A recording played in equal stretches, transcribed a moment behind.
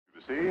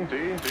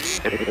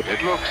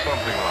It looks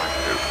something like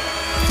this.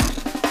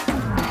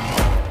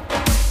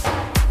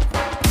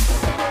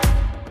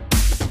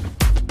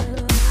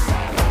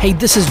 Hey,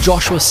 this is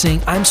Joshua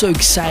Singh. I'm so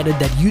excited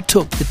that you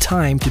took the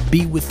time to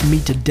be with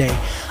me today.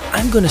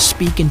 I'm going to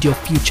speak into your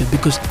future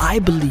because I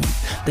believe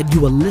that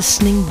you are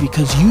listening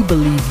because you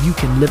believe you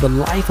can live a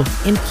life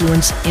of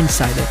influence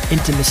inside of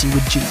intimacy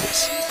with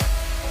Jesus.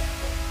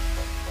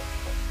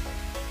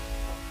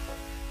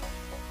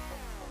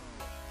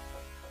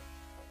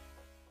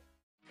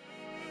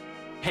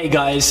 Hey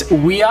guys,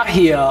 we are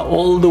here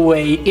all the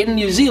way in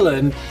New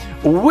Zealand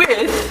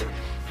with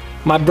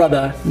my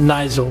brother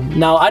Nigel.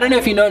 Now, I don't know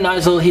if you know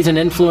Nigel. He's an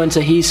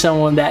influencer. He's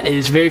someone that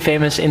is very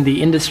famous in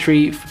the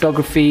industry,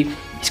 photography.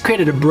 He's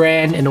created a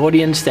brand, an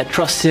audience that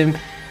trusts him.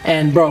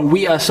 And bro,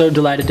 we are so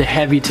delighted to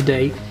have you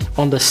today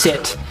on the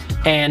set.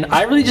 And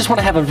I really just want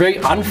to have a very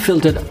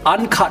unfiltered,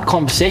 uncut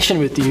conversation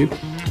with you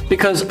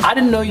because I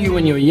didn't know you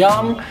when you were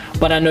young,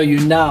 but I know you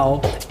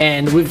now.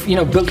 And we've,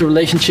 built a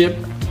relationship.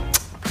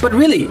 But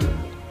really,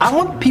 I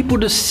want people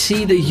to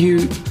see the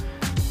you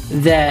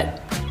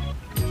that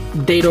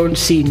they don't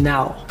see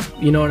now.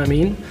 You know what I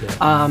mean?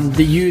 Yeah.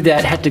 The you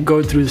that had to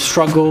go through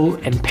struggle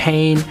and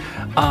pain.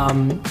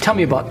 Tell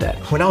me about that.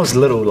 When I was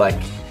little,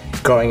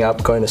 growing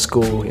up, going to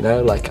school,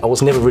 I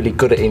was never really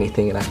good at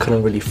anything and I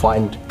couldn't really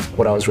find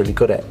what I was really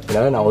good at,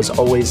 and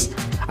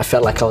I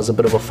felt like I was a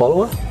bit of a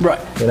follower. Right.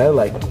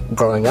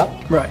 Growing up.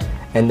 Right.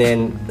 And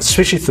then,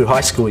 especially through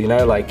high school,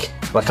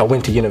 I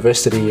went to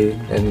university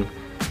and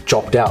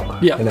dropped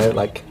out. Yeah.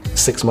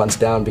 6 months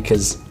down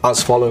because I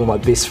was following my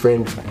best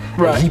friend.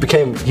 Right.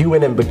 He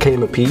went and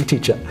became a PE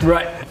teacher.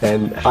 Right.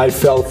 And I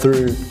fell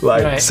through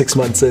 6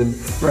 months in.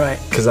 Right.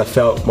 Because I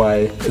felt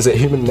is it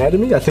human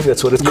anatomy? I think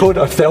that's what it's called.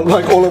 I felt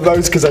like all of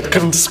those because I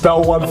couldn't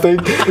spell one thing.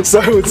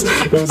 So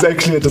it was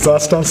actually a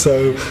disaster.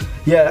 So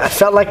yeah, I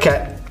felt like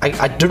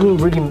I didn't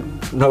really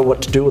know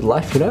what to do with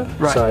life,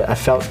 Right. So I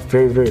felt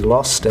very, very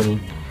lost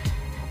and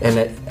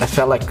I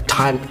felt like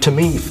time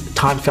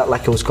felt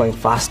like it was going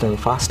faster and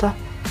faster.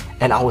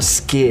 And I was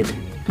scared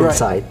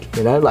inside,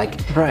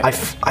 Right.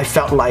 I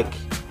felt like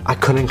I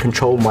couldn't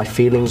control my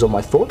feelings or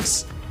my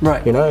thoughts.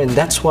 Right. And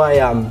that's why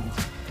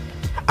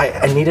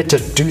I needed to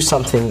do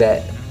something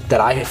that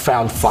I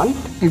found fun.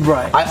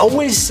 Right.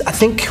 I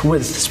think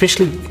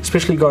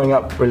especially growing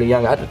up really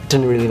young, I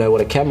didn't really know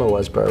what a camera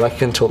was, bro.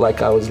 Until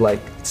I was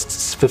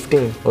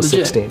 15 or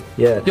 16.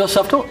 Yeah. You're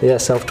self-taught? Yeah,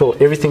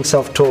 self-taught. Everything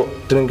self-taught.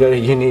 Didn't go to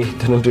uni,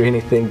 didn't do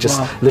anything. Just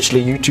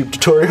literally YouTube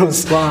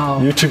tutorials. Wow.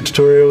 YouTube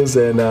tutorials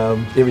and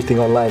everything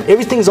online.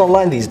 Everything's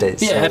online these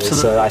days. Yeah,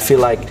 absolutely. So I feel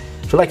like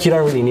you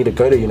don't really need to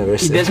go to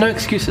university. There's no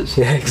excuses.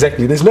 Yeah,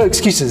 exactly. There's no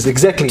excuses.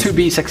 Exactly. To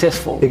be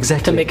successful.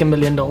 Exactly. To make $1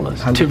 million.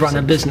 100%. To run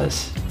a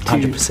business.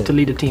 100%. To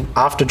lead a team.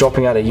 After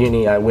dropping out of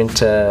uni, I went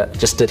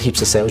just did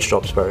heaps of sales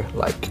jobs, bro.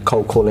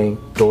 Cold calling,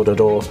 door to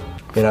door.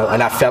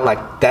 And I felt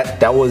like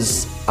that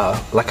was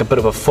a bit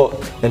of a foot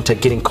into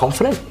getting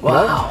confident.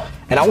 Wow.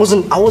 And I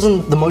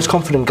wasn't the most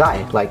confident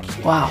guy.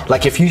 Wow.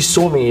 If you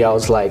saw me, I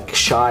was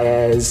shy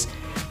as,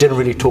 didn't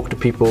really talk to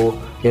people,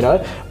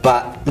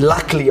 But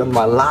luckily, on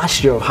my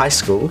last year of high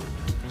school,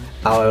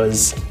 I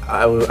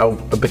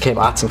became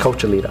arts and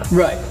culture leader.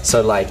 Right.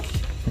 So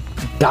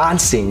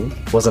dancing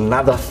was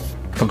another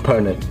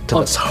component to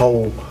this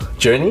whole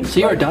journey. So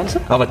you're a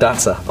dancer? I'm a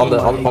dancer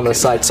on the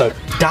side. So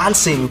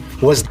dancing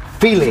was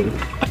feeling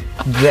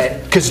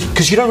that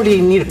because you don't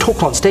really need to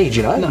talk on stage,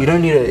 No. You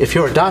don't need to. If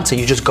you're a dancer,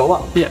 you just go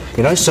up. Yeah.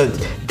 So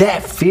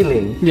that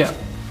feeling. Yeah.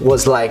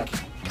 Was that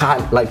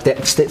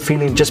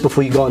feeling just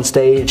before you go on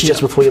stage,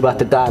 just before you're about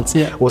to dance,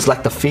 was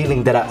the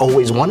feeling that I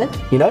always wanted,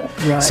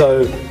 Right.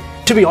 So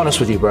to be honest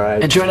with you, bro.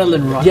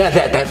 Adrenaline rush. Yeah,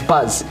 that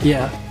buzz.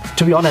 Yeah.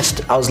 To be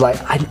honest, I was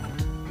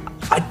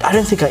I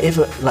don't think I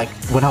ever,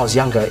 when I was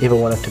younger, I ever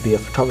wanted to be a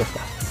photographer.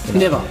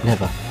 Never.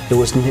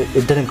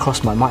 It didn't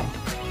cross my mind.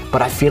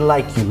 But I feel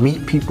like you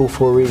meet people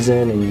for a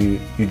reason and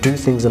you do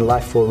things in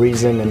life for a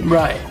reason. And,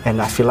 right.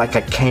 And I feel like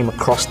I came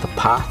across the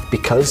path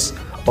because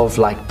of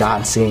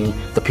dancing,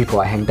 the people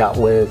I hanged out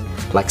with,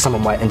 some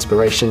of my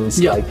inspirations,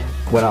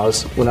 when I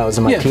was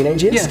in my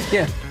teenage years.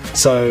 Yeah.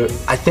 So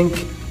I think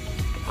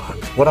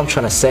what I'm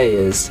trying to say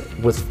is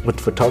with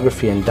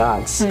photography and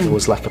dance, it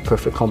was a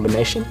perfect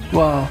combination.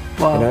 Wow.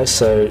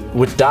 So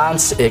with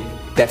dance,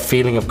 that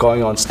feeling of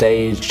going on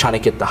stage, trying to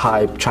get the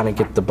hype, trying to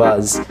get the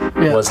buzz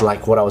was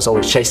what I was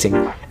always chasing.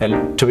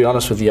 And to be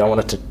honest with you, I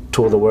wanted to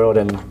tour the world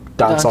and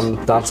dance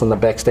on the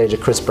backstage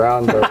of Chris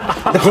Brown, but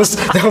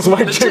that was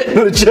my dream.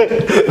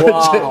 Legit.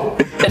 Wow.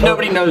 And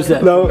nobody knows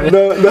that. No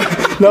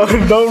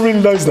one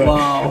really knows that.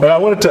 Wow. And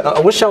I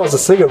wish I was a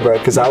singer, bro,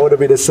 because I would have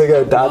been a singer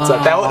and dancer.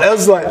 Wow.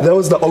 That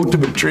was the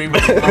ultimate dream.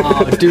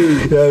 Oh,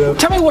 dude. Yeah.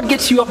 Tell me what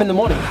gets you up in the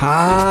morning.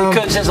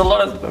 Because there's a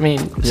lot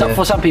of,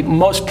 for some people,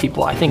 most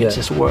people, I think it's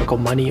just work or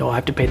money or I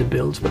have to pay the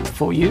bills. But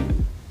for you?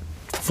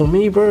 For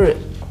me, bro,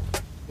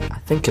 I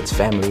think it's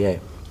family,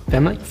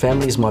 Family?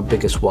 Family is my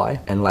biggest why,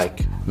 and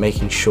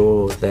making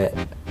sure that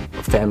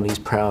family's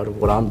proud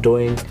of what I'm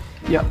doing.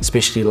 Yeah.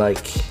 Especially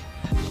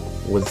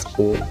with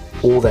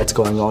all that's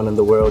going on in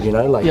the world,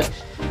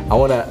 I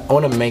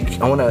wanna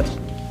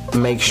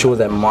make sure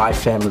that my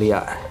family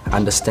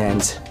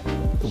understands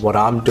what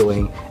I'm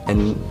doing,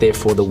 and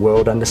therefore the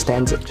world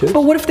understands it too.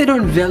 But what if they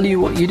don't value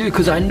what you do?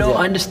 Because I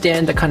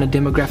understand the kind of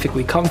demographic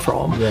we come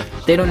from. Yeah.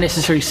 They don't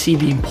necessarily see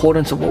the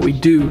importance of what we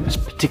do,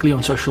 particularly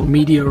on social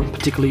media, or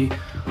particularly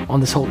on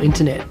this whole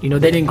internet. You know,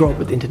 they didn't grow up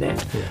with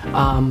internet.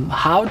 Yeah.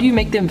 How do you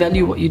make them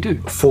value what you do?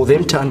 For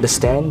them to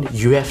understand,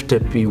 you have to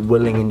be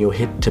willing in your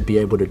head to be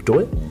able to do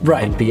it,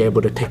 right, and be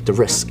able to take the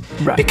risk,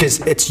 right, because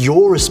it's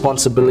your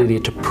responsibility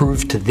to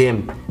prove to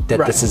them that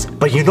right, this is,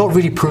 but you're not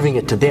really proving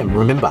it to them,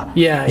 remember.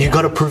 You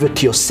got to prove it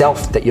to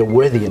yourself that you're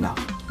worthy enough.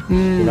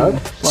 You know.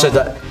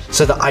 Wow.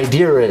 So the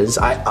idea is,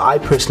 I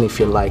personally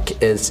feel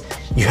like, is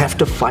you have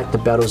to fight the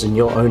battles in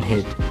your own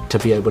head to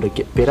be able to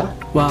get better.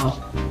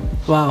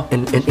 Wow.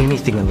 In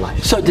anything in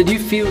life. So did you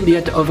feel you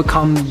had to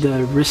overcome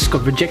the risk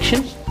of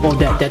rejection, or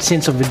that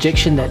sense of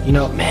rejection that, you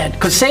know, man,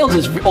 because sales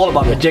is all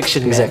about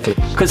rejection, exactly.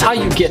 Because how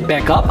you get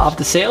back up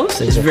after sales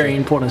is very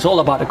important. It's all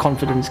about a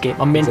confidence game,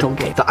 a mental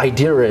game. The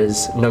idea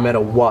is, no matter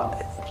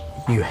what,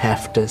 you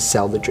have to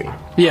sell the dream.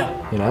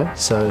 Yeah. You know,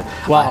 so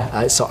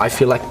wow. So I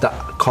feel like the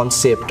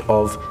concept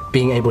of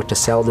being able to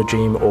sell the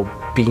dream, or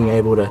being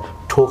able to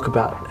talk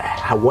about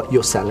what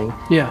you're selling,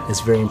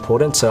 is very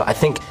important. So I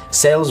think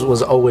sales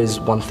was always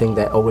one thing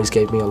that always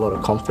gave me a lot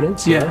of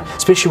confidence. You know?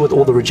 Especially with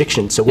all the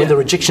rejections. So when the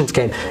rejections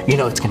came, you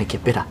know it's going to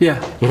get better.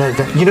 You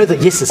know the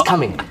yes is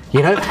coming.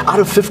 You know, out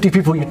of 50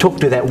 people you talk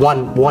to, that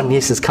one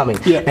yes is coming.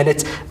 And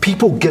it's,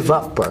 people give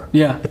up, bro.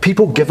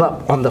 People give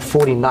up on the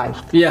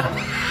 49th.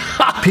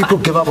 People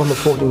give up on the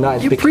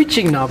 49th. You're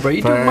preaching now, bro.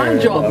 You're doing my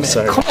job, man.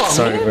 Sorry, come on,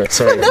 sorry, man. Bro,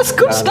 sorry. That's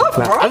good stuff,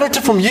 bro. I learned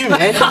it from you,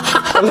 man.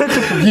 I learned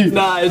it from you.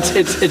 Nah,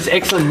 it's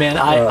excellent, man.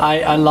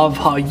 I love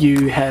how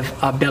you have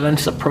a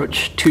balanced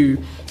approach to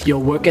your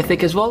work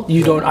ethic as well.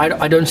 You don't.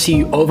 I don't see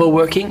you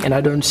overworking, and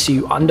I don't see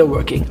you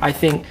underworking. I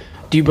think.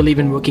 Do you believe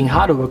in working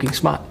hard or working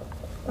smart?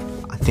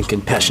 I think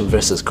in passion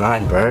versus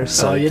grind, bro.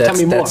 So tell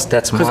me more.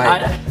 That's my.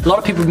 A lot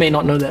of people may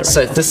not know that. Right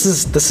so now.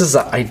 This is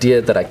an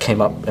idea that I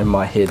came up in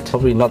my head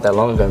probably not that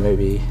long ago,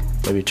 maybe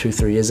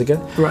 2-3 years ago.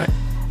 Right.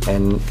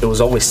 And it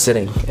was always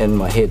sitting in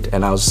my head,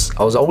 and I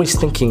was always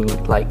thinking,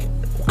 like,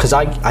 because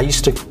I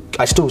still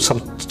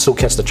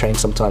catch the train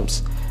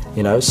sometimes,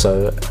 you know.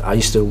 So I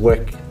used to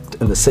work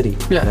in the city.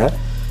 You know?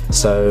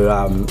 So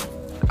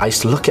I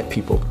used to look at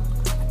people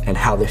and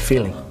how they're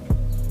feeling,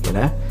 you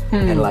know.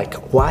 And like,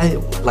 why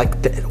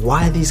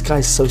are these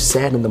guys so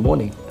sad in the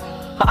morning?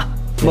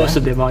 Most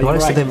of them are.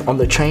 Most of them on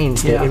the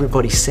trains,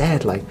 everybody's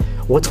sad. Like,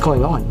 what's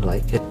going on?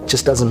 Like, it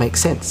just doesn't make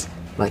sense.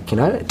 Like, you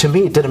know, to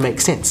me it didn't make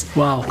sense.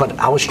 Wow. But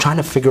I was trying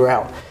to figure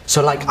out.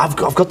 So like, I've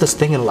got this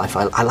thing in life.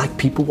 I like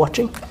people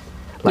watching.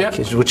 Like,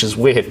 which is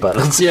weird, but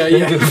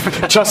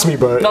trust me,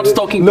 bro. Not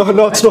stalking. No,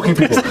 not stalking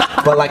people.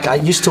 But like, I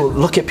used to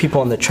look at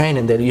people on the train,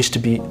 and they used to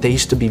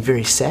be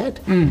very sad.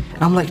 And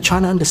I'm like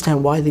trying to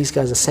understand why these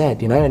guys are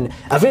sad, you know. And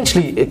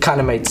eventually, it kind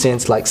of made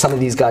sense. Like, some of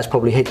these guys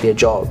probably hate their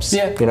jobs.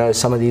 You know,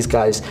 some of these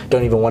guys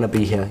don't even want to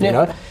be here. You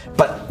know,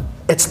 but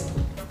it's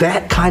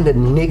that kind of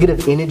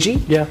negative energy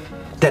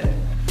that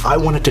I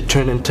wanted to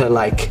turn into,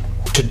 like,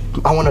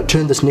 I want to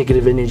turn this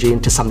negative energy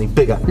into something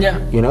bigger.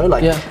 You know,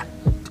 like.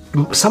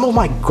 Some of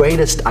my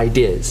greatest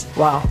ideas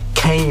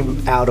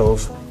came out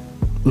of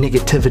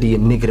negativity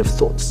and negative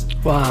thoughts.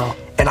 Wow.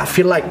 And I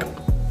feel like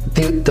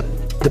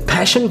the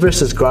passion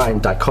versus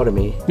grind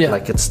dichotomy,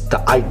 like, it's the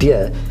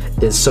idea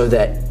is so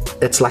that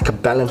it's like a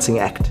balancing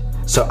act.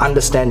 So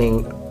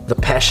understanding the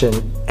passion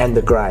and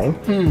the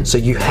grind, so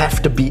you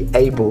have to be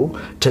able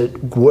to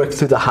work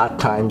through the hard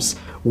times,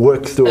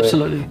 work through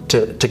it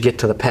to get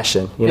to the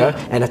passion, you know.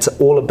 And it's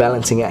all a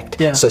balancing act.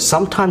 So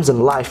sometimes in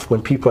life,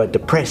 when people are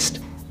depressed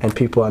and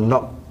people are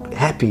not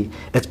happy,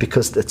 it's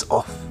because it's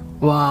off.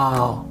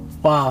 Wow.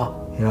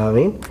 You know what I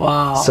mean?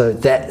 Wow.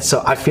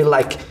 So I feel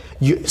like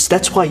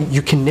that's why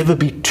you can never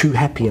be too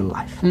happy in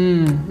life.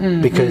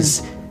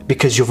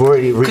 Because you've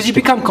already reached. Because you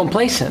become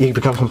complacent. You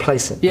become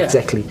complacent.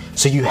 Exactly.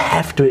 So you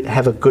have to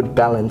have a good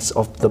balance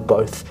of the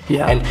both.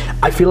 And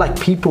I feel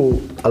like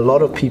a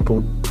lot of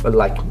people,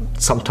 like,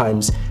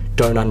 sometimes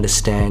don't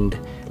understand.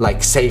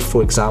 Like, say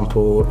for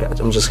example,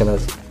 I'm just gonna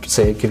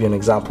give you an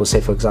example. Say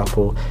for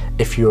example,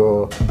 if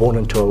you're born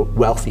into a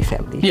wealthy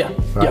family,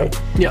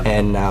 right?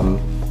 And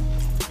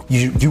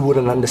you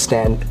wouldn't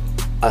understand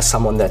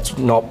someone that's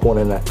not born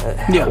in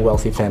a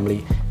wealthy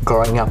family.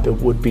 Growing up, it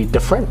would be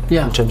different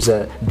in terms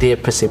of their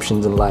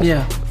perceptions in life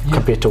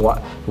compared to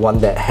one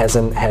that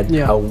hasn't had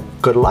a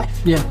good life.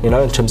 You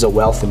know, in terms of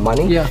wealth and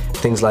money,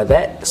 things like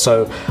that.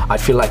 So I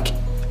feel like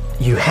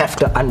you have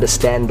to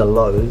understand the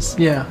lows.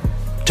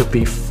 To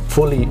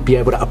fully be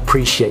able to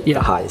appreciate the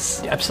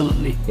highs.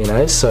 Absolutely. You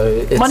know,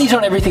 so money's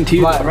not everything to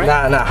you,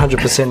 right? No,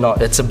 100%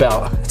 not. It's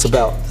about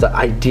the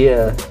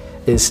idea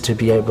is to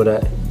be able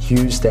to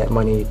use that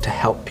money to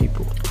help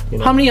people. You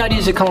know? How many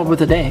ideas do you come up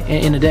with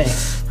in a day?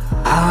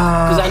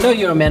 Because I know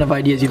you're a man of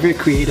ideas. You're very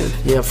creative.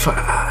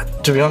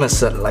 to be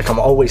honest, like I'm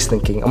always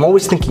thinking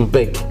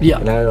big. Yeah.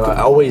 You know,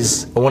 I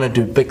want to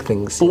do big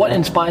things. But what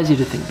inspires you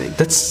to think big?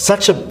 That's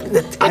such a.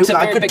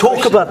 I could talk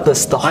question. about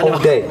this the whole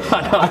day.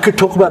 I could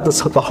talk about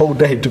this the whole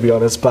day, to be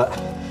honest. But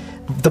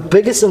the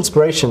biggest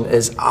inspiration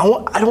is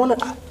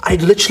I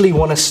literally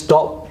want to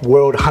stop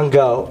world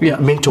hunger,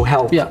 mental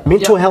health. Yeah.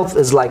 Mental health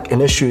is like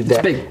an issue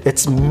that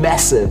it's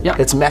massive. Yeah.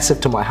 It's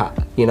massive to my heart.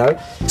 You know,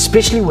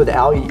 especially with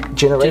our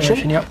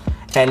generation. Yep.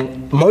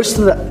 And most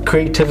of the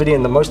creativity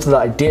and most of the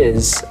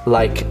ideas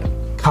like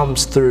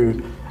comes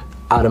through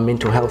out of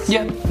mental health.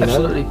 Yeah,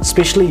 absolutely.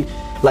 Especially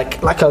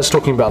like I was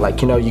talking about,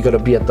 like, you know, you got to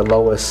be at the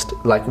lowest.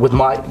 Like with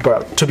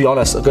to be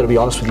honest, I've got to be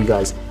honest with you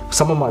guys.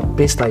 Some of my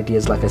best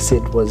ideas, like I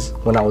said, was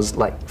when I was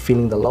like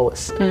feeling the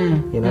lowest.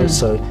 You know,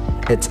 so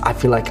I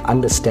feel like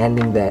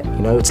understanding that,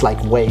 you know, it's like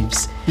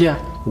waves. Yeah.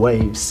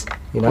 Waves.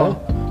 You know.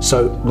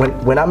 So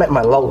when I'm at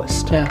my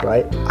lowest,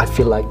 right, I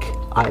feel like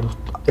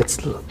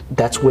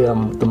that's where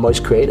I'm the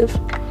most creative,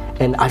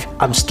 and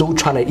I'm still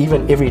trying to,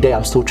 even every day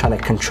I'm still trying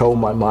to control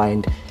my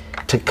mind,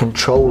 to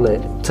control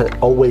it, to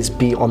always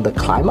be on the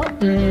climb up,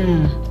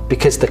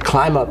 because the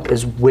climb up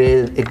is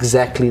where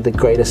exactly the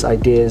greatest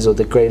ideas or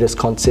the greatest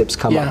concepts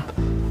come up.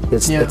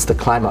 It's the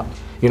climb up,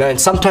 you know. And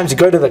sometimes you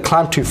go to the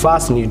climb too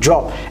fast and you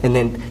drop, and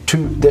then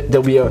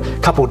there'll be a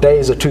couple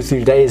days or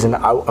 2-3 days and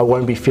I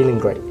won't be feeling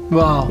great.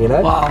 Wow. You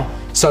know. Wow.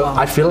 So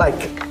I feel like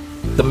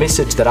the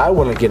message that I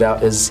want to get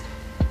out is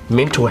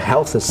mental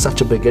health is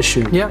such a big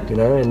issue, you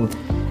know,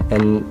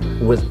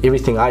 and with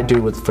everything I do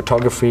with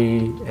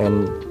photography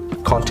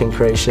and content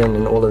creation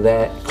and all of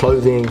that,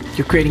 clothing,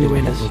 you're creating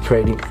awareness.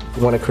 You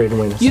want to create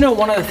awareness. You know,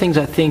 one of the things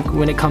I think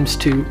when it comes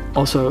to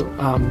also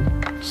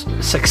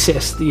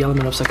success, the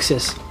element of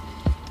success,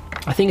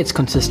 I think it's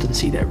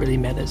consistency that really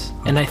matters.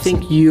 And I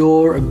think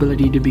your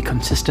ability to be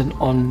consistent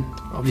on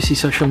obviously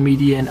social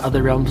media and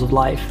other realms of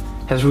life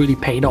has really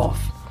paid off.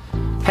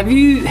 Have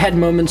you had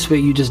moments where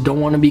you just don't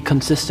want to be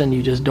consistent,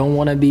 you just don't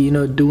want to be, you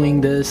know,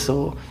 doing this,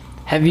 or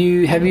have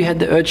you had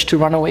the urge to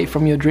run away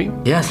from your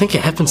dream? Yeah, I think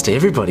it happens to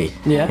everybody.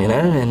 Yeah. You know,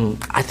 and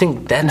I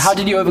think that's... And how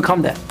did you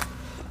overcome that?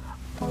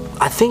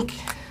 I think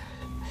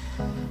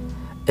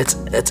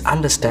it's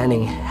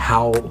understanding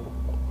how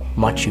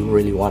much you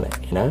really want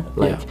it, you know?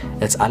 Like,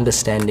 it's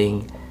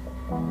understanding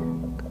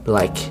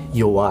like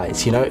your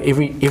whys, you know.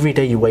 Every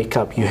day you wake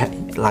up,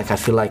 like, I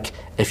feel like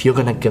if you're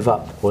gonna give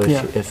up, or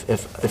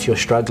if you're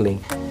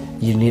struggling,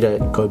 you need to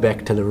go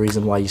back to the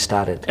reason why you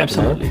started.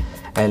 Absolutely. You know?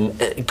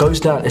 And it goes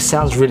down, it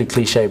sounds really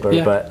cliche,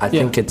 bro, but I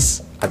think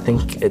it's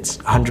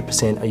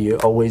 100%, you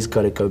always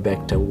got to go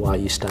back to why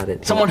you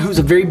started. Someone who's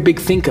a very big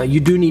thinker, you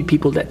do need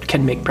people that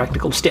can make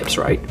practical steps,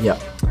 right? Yeah.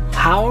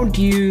 How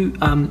do you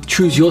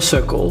choose your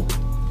circle?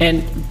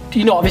 And,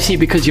 you know, obviously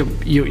because you're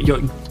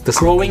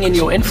growing in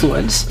your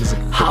influence,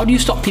 how do you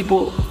stop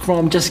people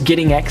from just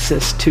getting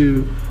access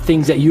to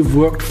things that you've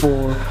worked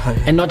for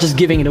and not just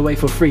giving it away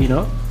for free, you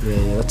know?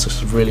 Yeah,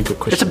 that's a really good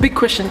question. It's a big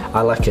question.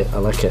 I like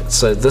it.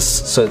 So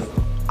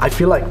I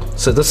feel like,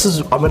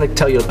 I'm going to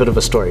tell you a bit of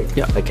a story.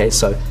 Yeah. Okay,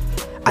 so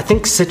I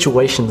think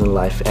situations in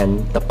life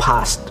and the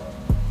past,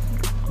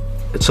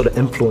 it sort of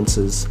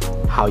influences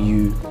how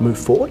you move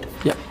forward.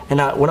 Yeah. And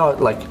I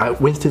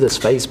went through this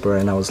phase, bro,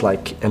 and I was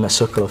like in a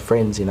circle of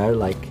friends, you know,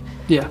 like,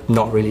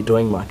 not really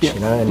doing much, you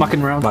know, and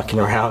mucking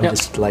around,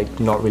 just like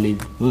not really,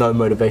 no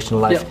motivation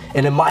in life.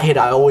 And in my head,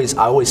 I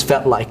always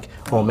felt like,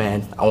 oh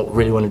man, I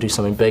really want to do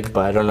something big,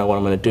 but I don't know what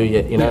I'm going to do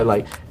yet, you know,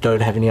 like,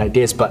 don't have any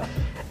ideas. But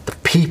the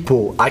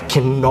people, I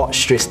cannot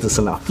stress this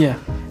enough. Yeah.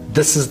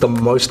 This is the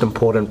most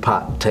important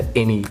part to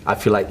any, I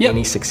feel like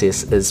any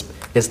success is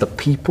the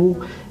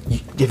people.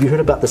 Have you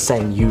heard about the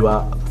saying, you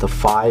are the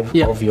 5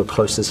 of your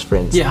closest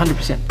friends? Yeah,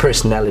 100%.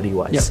 Personality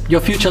wise. Yeah. Your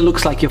future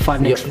looks like your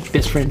 5 next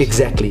best friends.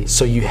 Exactly.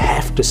 So you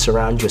have to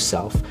surround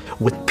yourself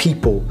with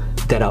people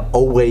that are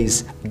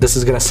always, this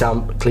is going to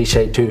sound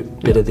cliche too,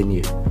 better than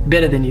you.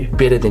 Better than you.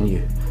 Better than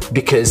you.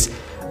 Because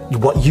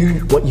what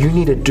you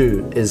need to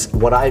do is,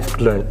 what I've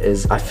learned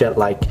is, I felt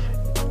like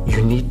you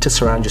need to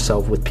surround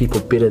yourself with people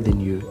better than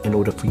you in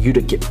order for you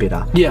to get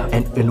better. Yeah.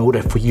 And in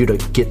order for you to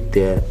get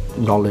their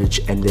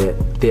knowledge and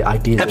their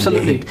ideas.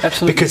 Absolutely. In their head.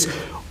 Absolutely. Because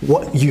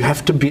what you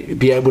have to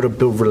be able to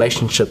build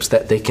relationships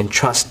that they can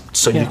trust,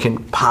 so you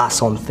can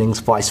pass on things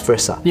vice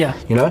versa. Yeah.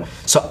 You know?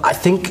 So I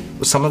think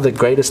some of the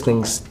greatest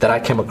things that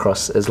I came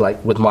across is,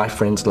 like, with my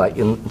friends, like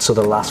in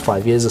the last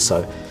 5 years or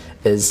so,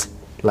 is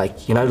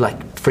like, you know,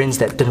 like friends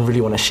that didn't really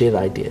want to share the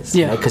ideas,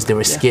 you know, because they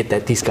were scared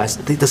that this guy's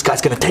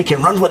going to take it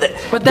and run with it.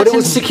 But that's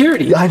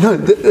insecurity. I know,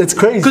 it's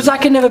crazy. Because I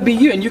can never be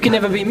you and you can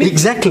never be me.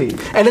 Exactly.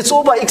 And it's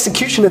all about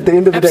execution at the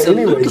end of the day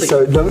anyway.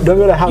 So no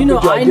matter how good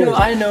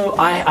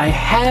I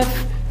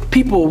have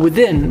people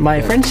within my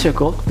friend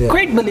circle,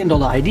 great $1 million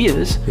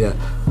ideas,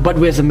 but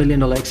where's the $1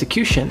 million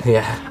execution?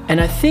 Yeah.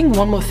 And I think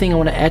one more thing I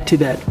want to add to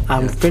that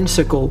friend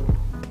circle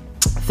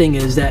thing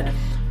is that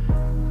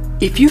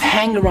if you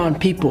hang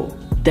around people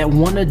that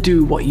want to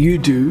do what you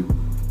do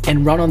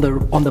and run on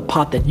the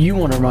path that you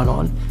want to run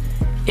on,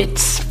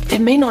 it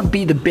may not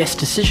be the best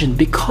decision,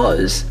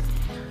 because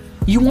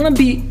you want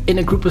to be in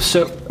a group of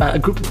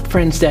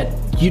friends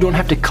that you don't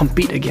have to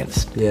compete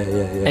against. Yeah.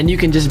 And you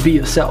can just be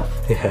yourself.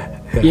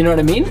 Yeah. You know what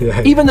I mean?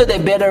 Yeah. Even though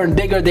they're better and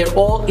bigger, they're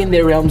all in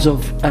their realms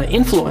of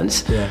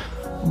influence. Yeah.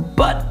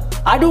 But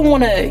I don't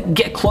want to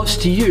get close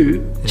to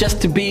you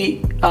just to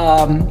be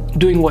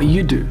doing what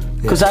you do.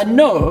 Because I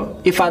know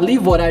if I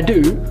leave what I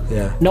do,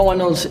 no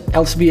one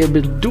else be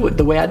able to do it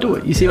the way I do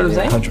it. You see what I'm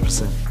saying?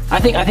 100%. I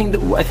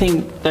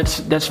think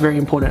that's very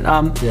important.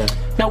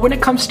 Now, when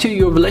it comes to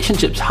your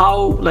relationships,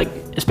 how, like,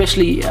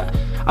 especially,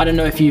 I don't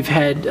know if you've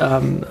had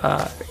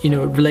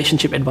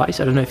relationship advice.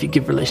 I don't know if you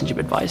give relationship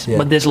advice,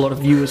 but there's a lot of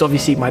viewers.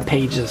 Obviously, my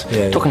page is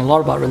talking a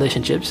lot about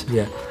relationships.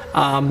 Yeah.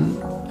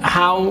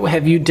 How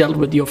have you dealt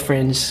with your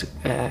friends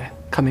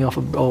coming off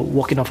or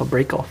walking off a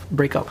breakup?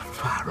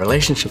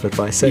 Relationship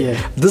advice.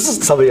 This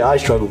is something I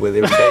struggle with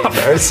every day,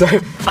 bro. So,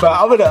 but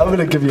I'm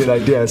gonna give you an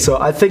idea.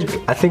 So I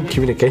think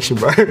communication,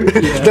 bro.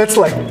 That's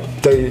like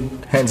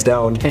hands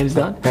down.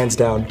 Hands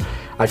down.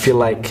 I feel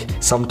like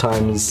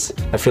sometimes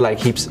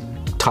heaps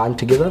time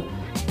together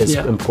is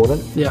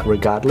important,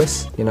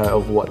 regardless,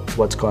 of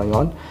what's going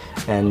on.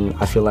 And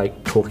I feel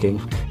like talking,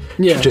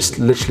 just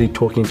literally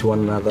talking to one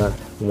another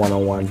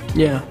one-on-one.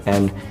 Yeah.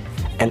 And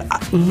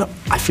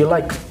I feel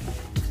like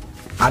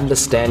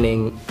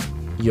understanding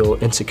your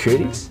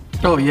insecurities.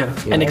 Oh yeah,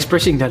 and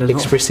expressing that as well.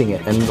 Expressing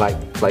it, and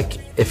like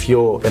if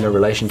you're in a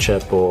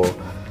relationship or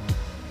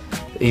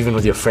even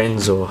with your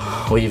friends or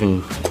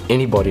even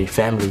anybody,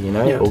 family,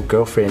 or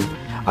girlfriend,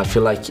 I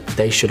feel like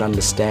they should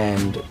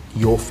understand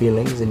your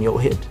feelings in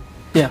your head.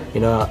 Yeah.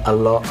 A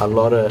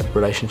lot of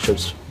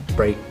relationships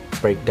break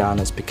down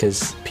is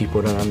because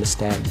people don't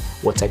understand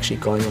what's actually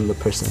going on in the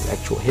person's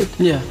actual head.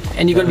 Yeah,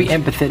 and you got to be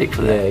empathetic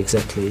for that. Yeah,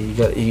 exactly.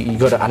 You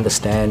got to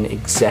understand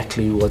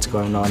exactly what's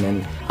going on,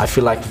 and I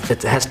feel like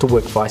it has to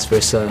work vice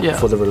versa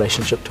for the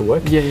relationship to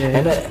work.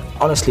 And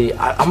honestly,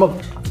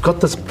 I've got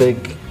this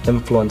big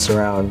influence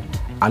around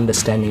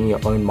understanding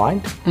your own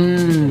mind.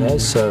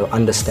 So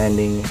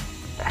understanding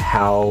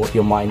how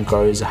your mind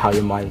grows, how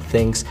your mind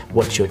thinks,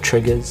 what's your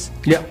triggers.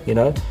 Yeah.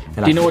 And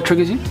do you know what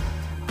triggers you?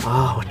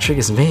 Oh, what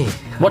triggers me?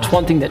 What's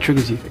one thing that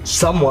triggers you?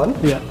 Someone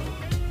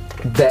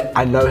that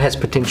I know has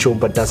potential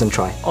but doesn't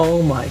try.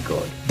 Oh my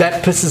god.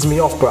 That pisses me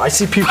off, bro. I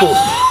see people.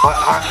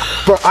 I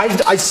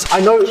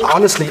know.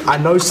 Honestly,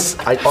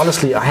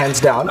 hands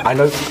down, I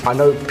know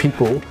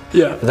people.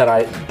 That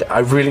I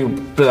really,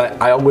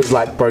 I always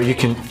like, bro. You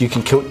can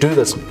do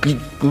this,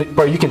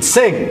 bro. You can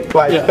sing.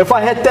 Like if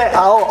I had that,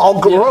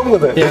 I'll go wrong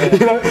with it.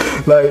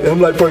 Like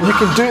I'm like, bro, you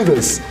can do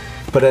this.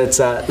 But it's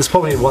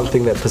probably one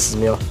thing that pisses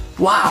me off.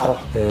 Wow,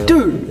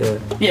 dude.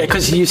 Yeah,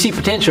 because you see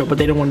potential, but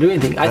they don't want to do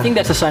anything. I think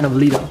that's a sign of a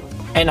leader.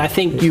 And I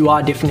think you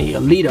are definitely a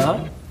leader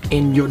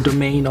in your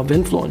domain of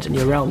influence, in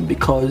your realm,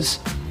 because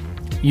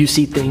you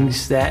see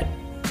things that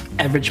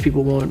average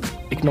people won't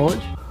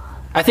acknowledge.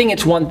 I think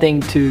it's one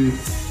thing to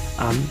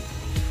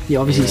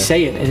obviously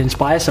say it and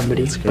inspire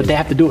somebody, but they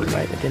have to do it,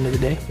 right, at the end of the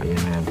day. Yeah,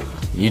 man.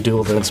 You do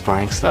all the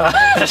inspiring stuff.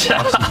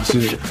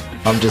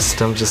 I'm just.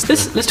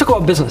 Let's talk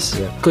about business,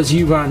 because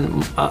you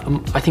run,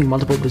 I think,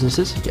 multiple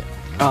businesses.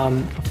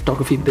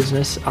 Photography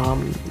business,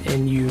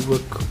 and you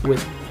work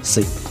with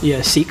Seek.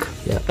 Yeah, Seek.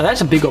 Yeah, that's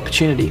a big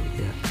opportunity.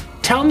 Yeah.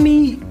 Tell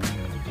me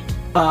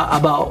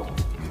about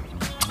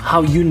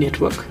how you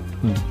network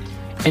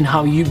and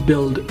how you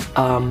build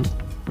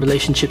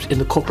relationships in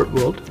the corporate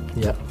world.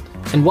 Yeah.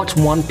 And what's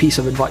one piece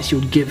of advice you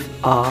would give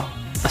a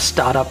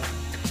startup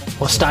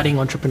or starting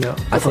entrepreneur?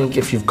 I think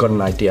if you've got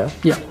an idea,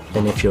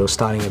 and if you're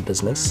starting a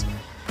business,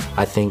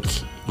 I think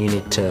you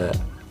need to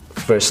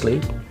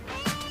firstly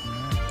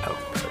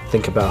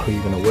think about who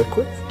you're going to work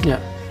with. Yeah.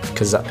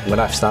 Because when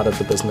I started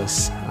the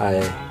business,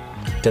 I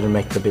didn't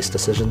make the best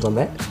decisions on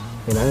that,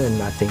 and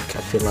I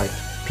feel like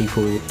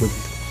people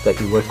that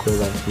you work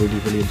with are really,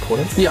 really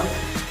important. Yeah.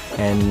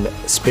 And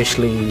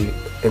especially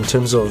in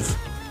terms of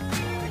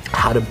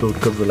how to build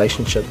good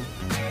relationship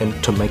and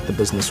to make the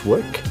business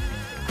work,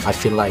 I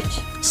feel like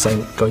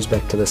goes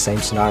back to the same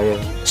scenario.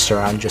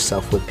 Surround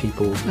yourself with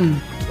people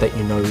that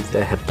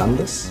that have done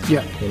this.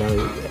 Yeah.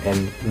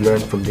 And learn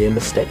from their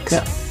mistakes.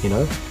 Yeah.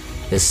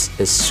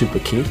 Is super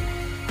key.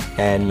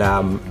 And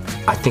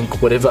I think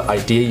whatever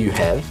idea you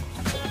have,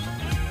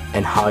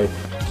 and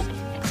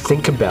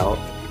think about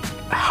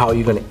how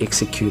you're going to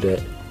execute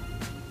it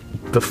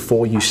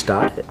before you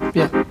start it.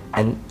 Yeah.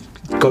 And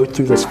go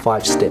through this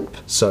 5-step.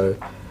 So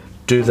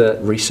do the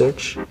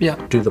research. Yeah.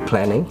 Do the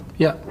planning.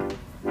 Yeah.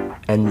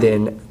 And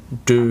then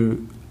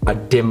do a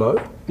demo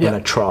and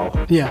a trial.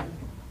 Yeah.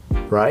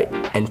 Right?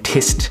 And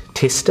test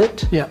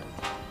it. Yeah.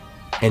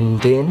 And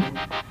then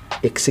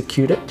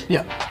execute it.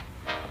 Yeah.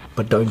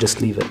 But don't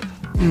just leave it.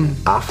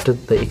 After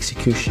the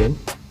execution,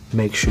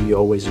 make sure you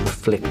always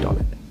reflect on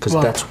it, because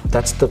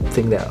that's the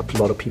thing that a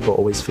lot of people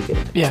always forget.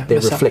 Yeah, they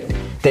reflect.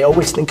 They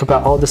always think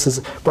about,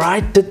 bro,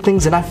 I did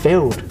things and I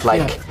failed.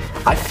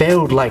 I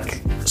failed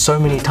so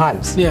many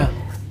times. Yeah.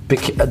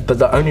 But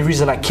the only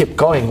reason I kept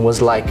going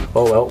was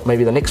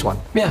maybe the next one.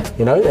 Yeah.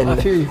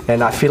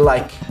 And I feel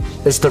like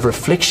is the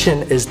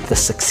reflection is the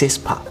success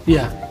part.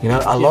 Yeah. You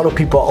know, a lot of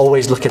people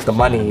always look at the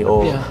money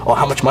or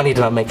how much money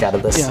did I make out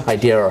of this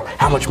idea, or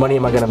how much money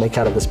am I going to make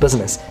out of this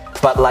business.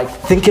 But like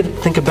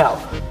think about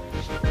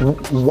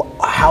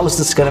how is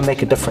this going to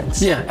make a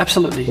difference? Yeah,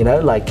 absolutely. You know,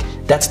 like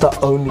that's the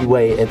only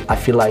way I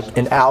feel like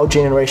in our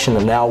generation,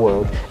 in our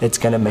world, it's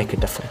going to make a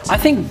difference. I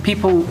think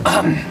people,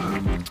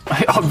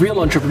 real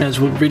entrepreneurs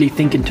will really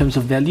think in terms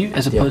of value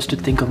as opposed to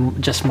think of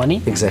just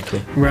money.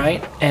 Exactly.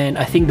 Right? And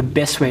I think the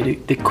best way,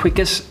 the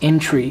quickest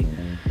entry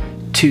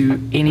to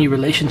any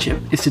relationship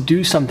is to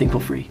do something for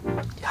free.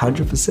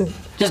 100%.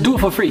 Just do it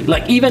for free.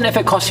 Like even if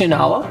it costs you an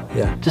hour,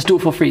 just do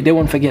it for free. They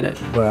won't forget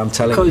it. Well, I'm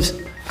telling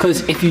you.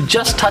 Because if you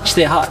just touch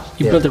their heart,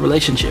 you build a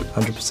relationship.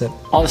 100%.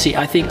 Honestly,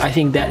 I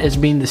think that has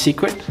been the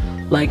secret.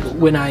 Like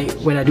when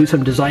I do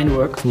some design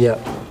work,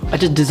 I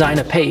just design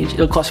a page.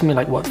 It'll cost me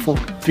like what,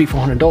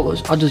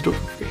 $300-400. I'll just do it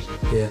for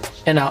free. Yeah.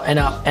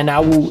 And I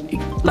will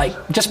like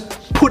just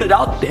put it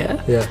out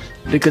there. Yeah.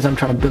 Because I'm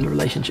trying to build a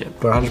relationship.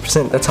 But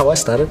 100%. That's how I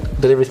started.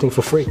 Did everything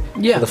for free.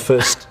 Yeah. For the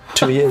first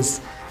 2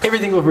 years.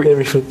 Everything for free.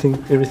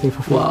 Everything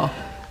for free. Wow.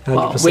 100%.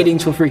 Wow.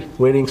 Weddings for free.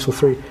 Weddings for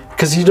free.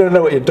 Because you don't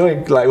know what you're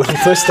doing, like when you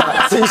first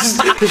start. So you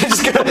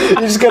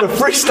just gotta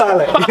freestyle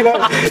it, you know?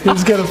 You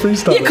just gotta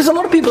freestyle it. Yeah, because a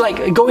lot of people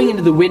like going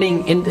into the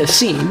wedding in the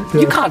scene,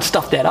 you can't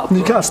stuff that up. Bro.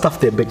 You can't stuff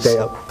their big day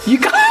up. You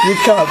can't. You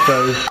can't,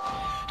 bro.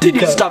 Did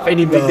you stuff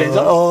any big days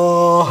up?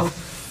 Oh.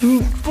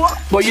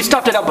 Well, you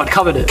stuffed it up but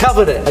covered it.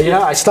 Covered it. You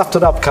know, I stuffed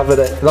it up, covered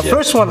it. The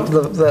first one,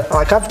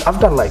 like I've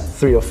done like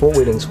 3 or 4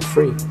 weddings for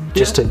free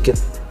just to get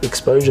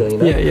exposure, you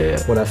know.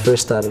 Yeah. When I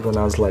first started, when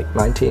I was like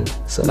 19.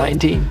 So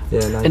 19. Yeah,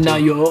 19. And now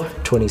you're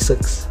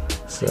 26.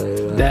 So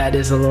that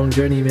is a long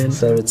journey, man.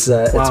 So it's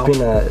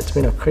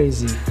been a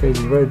crazy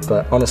road.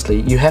 But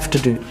honestly, you have to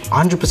do.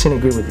 100%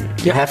 agree with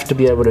you. You have to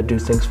be able to do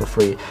things for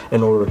free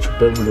in order to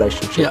build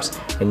relationships.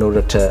 In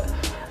order to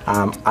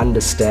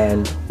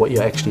understand what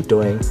you're actually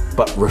doing.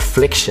 But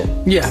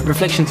reflection. Yeah,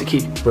 reflection's the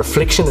key.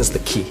 Reflection is the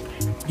key.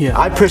 Yeah.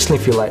 I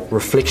personally feel like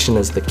reflection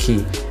is the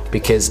key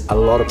because a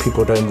lot of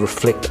people don't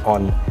reflect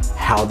on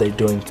how they're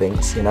doing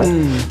things, you know?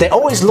 They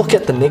always look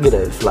at the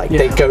negative, like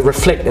they go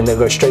reflect and they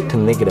go straight to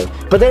the negative.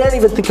 But they don't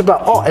even think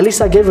about, oh, at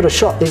least I gave it a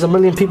shot. There's a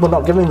million people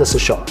not giving this a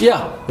shot.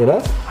 Yeah. You know?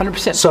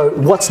 100%. So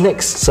what's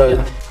next?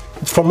 So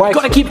from my...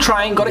 Gotta keep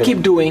trying, gotta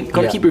keep doing,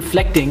 gotta keep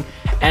reflecting.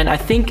 And I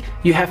think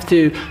you have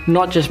to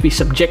not just be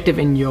subjective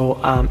in your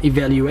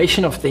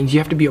evaluation of things, you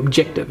have to be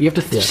objective. You have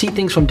to see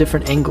things from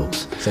different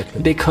angles.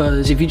 Exactly.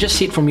 Because if you just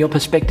see it from your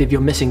perspective, you're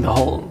missing the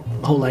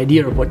whole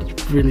idea of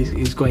what really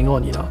is going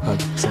on, you know.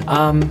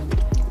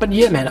 100%. But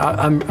yeah, man,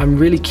 I'm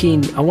really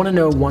keen. I want to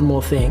know one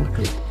more thing.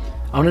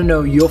 I want to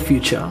know your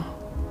future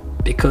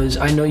because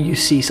I know you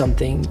see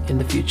something in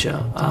the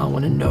future. I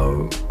want to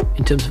know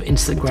in terms of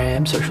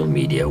Instagram, social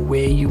media,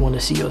 where you want to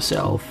see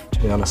yourself. To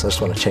be honest, I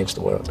just want to change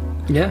the world.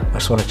 Yeah. I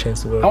just want to change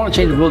the world. I want to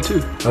change the world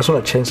too. I just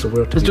want to change the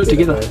world. Let's do it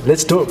together. Bro.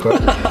 Let's do it, bro.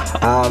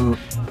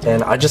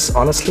 And I just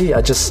honestly,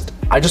 I just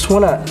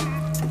want to.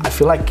 I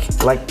feel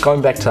like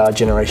going back to our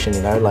generation,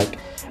 you know, like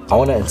I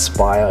want to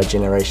inspire our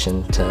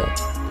generation to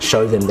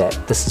show them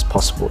that this is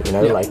possible. You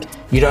know, like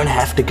you don't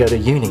have to go to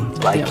uni.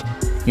 Like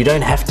you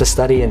don't have to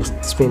study and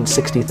spend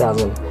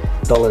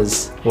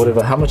 $60,000,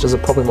 whatever. How much is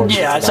it? Probably more.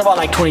 Yeah, it's about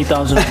like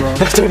 20,000, bro.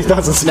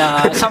 20,000.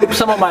 Nah,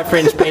 some of my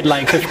friends paid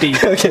like 50.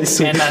 Okay,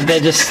 so and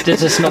they're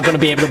just not gonna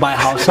be able to buy a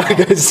house.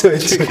 Okay,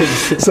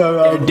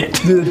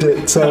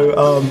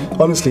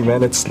 honestly,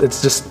 man,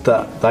 it's just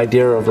the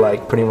idea of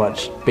like pretty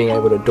much being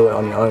able to do it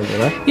on your own, you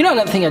know. You know,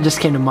 another thing that just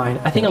came to mind.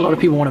 I think a lot of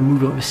people want to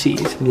move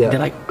overseas. Yeah.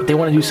 They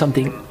want to do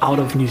something out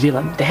of New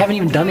Zealand. They haven't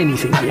even done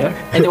anything here,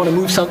 and they want to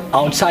move some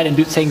outside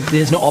and saying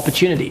there's no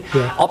opportunity.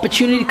 Yeah.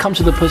 Opportunity comes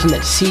to the person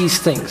that sees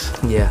things.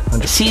 Yeah.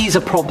 100%. Sees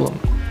a problem.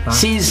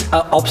 Sees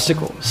an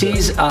obstacle.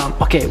 Sees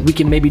okay, we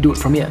can maybe do it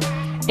from here.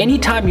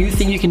 Anytime you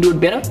think you can do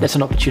it better, that's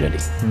an opportunity.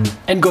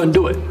 And go and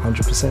do it.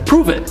 100%.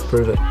 Prove it.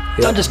 Yeah.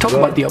 Don't just talk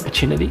about the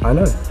opportunity. I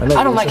know.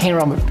 I don't like hanging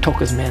around with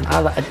talkers, man.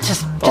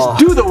 Just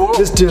do the work.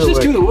 Just do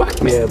the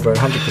work, man. Yeah, bro.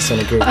 100%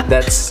 agree.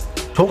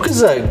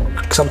 Talkers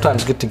are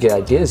sometimes good to get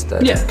ideas, though.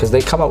 Yeah. Because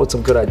they come up with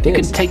some good ideas.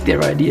 You can take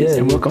their ideas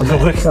and work on that.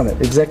 Work on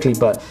it, exactly.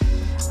 But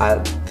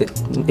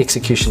the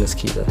execution is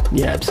key, though.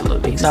 Yeah,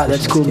 absolutely. No,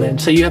 that's cool, man.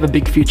 So you have a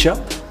big future.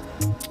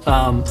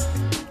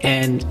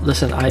 And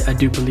listen, I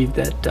do believe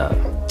that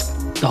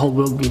the whole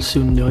world will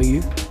soon know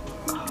you.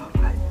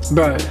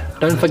 Bro,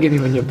 don't forget me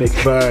when you're big.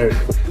 Bro,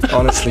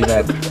 honestly,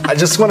 man. I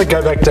just want to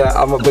go back to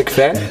I'm a big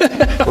fan.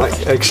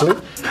 Like, actually.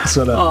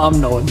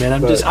 I'm not,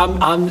 man.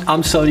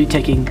 I'm slowly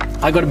taking.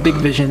 I got a big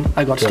vision.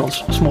 I got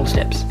small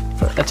steps.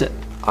 That's it.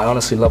 I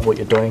honestly love what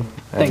you're doing.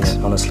 Thanks.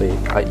 Honestly,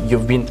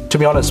 you've been, to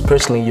be honest,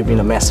 personally, you've been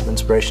a massive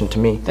inspiration to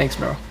me. Thanks,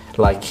 bro.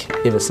 Like,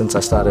 ever since I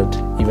started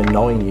even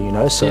knowing you, you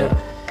know. So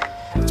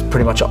it's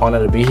pretty much an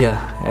honor to be here.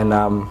 And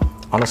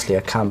honestly,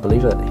 I can't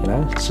believe it. You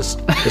know, it's just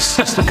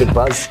a good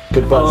buzz.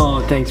 Good buzz.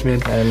 Oh, thanks,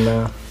 man. And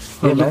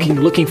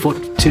looking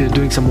forward to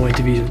doing some more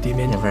interviews with you,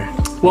 man.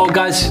 Yeah, well,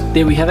 guys,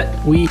 there we have it.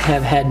 We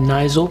have had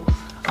Nigel,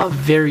 a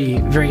very,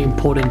 very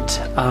important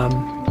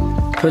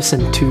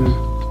person to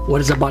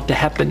what is about to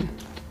happen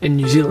in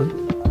New Zealand.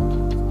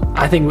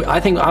 I think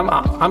I'm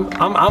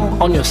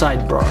on your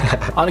side, bro.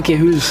 I don't care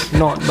who's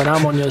not, but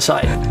I'm on your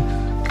side.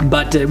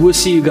 But we'll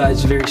see you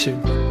guys very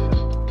soon.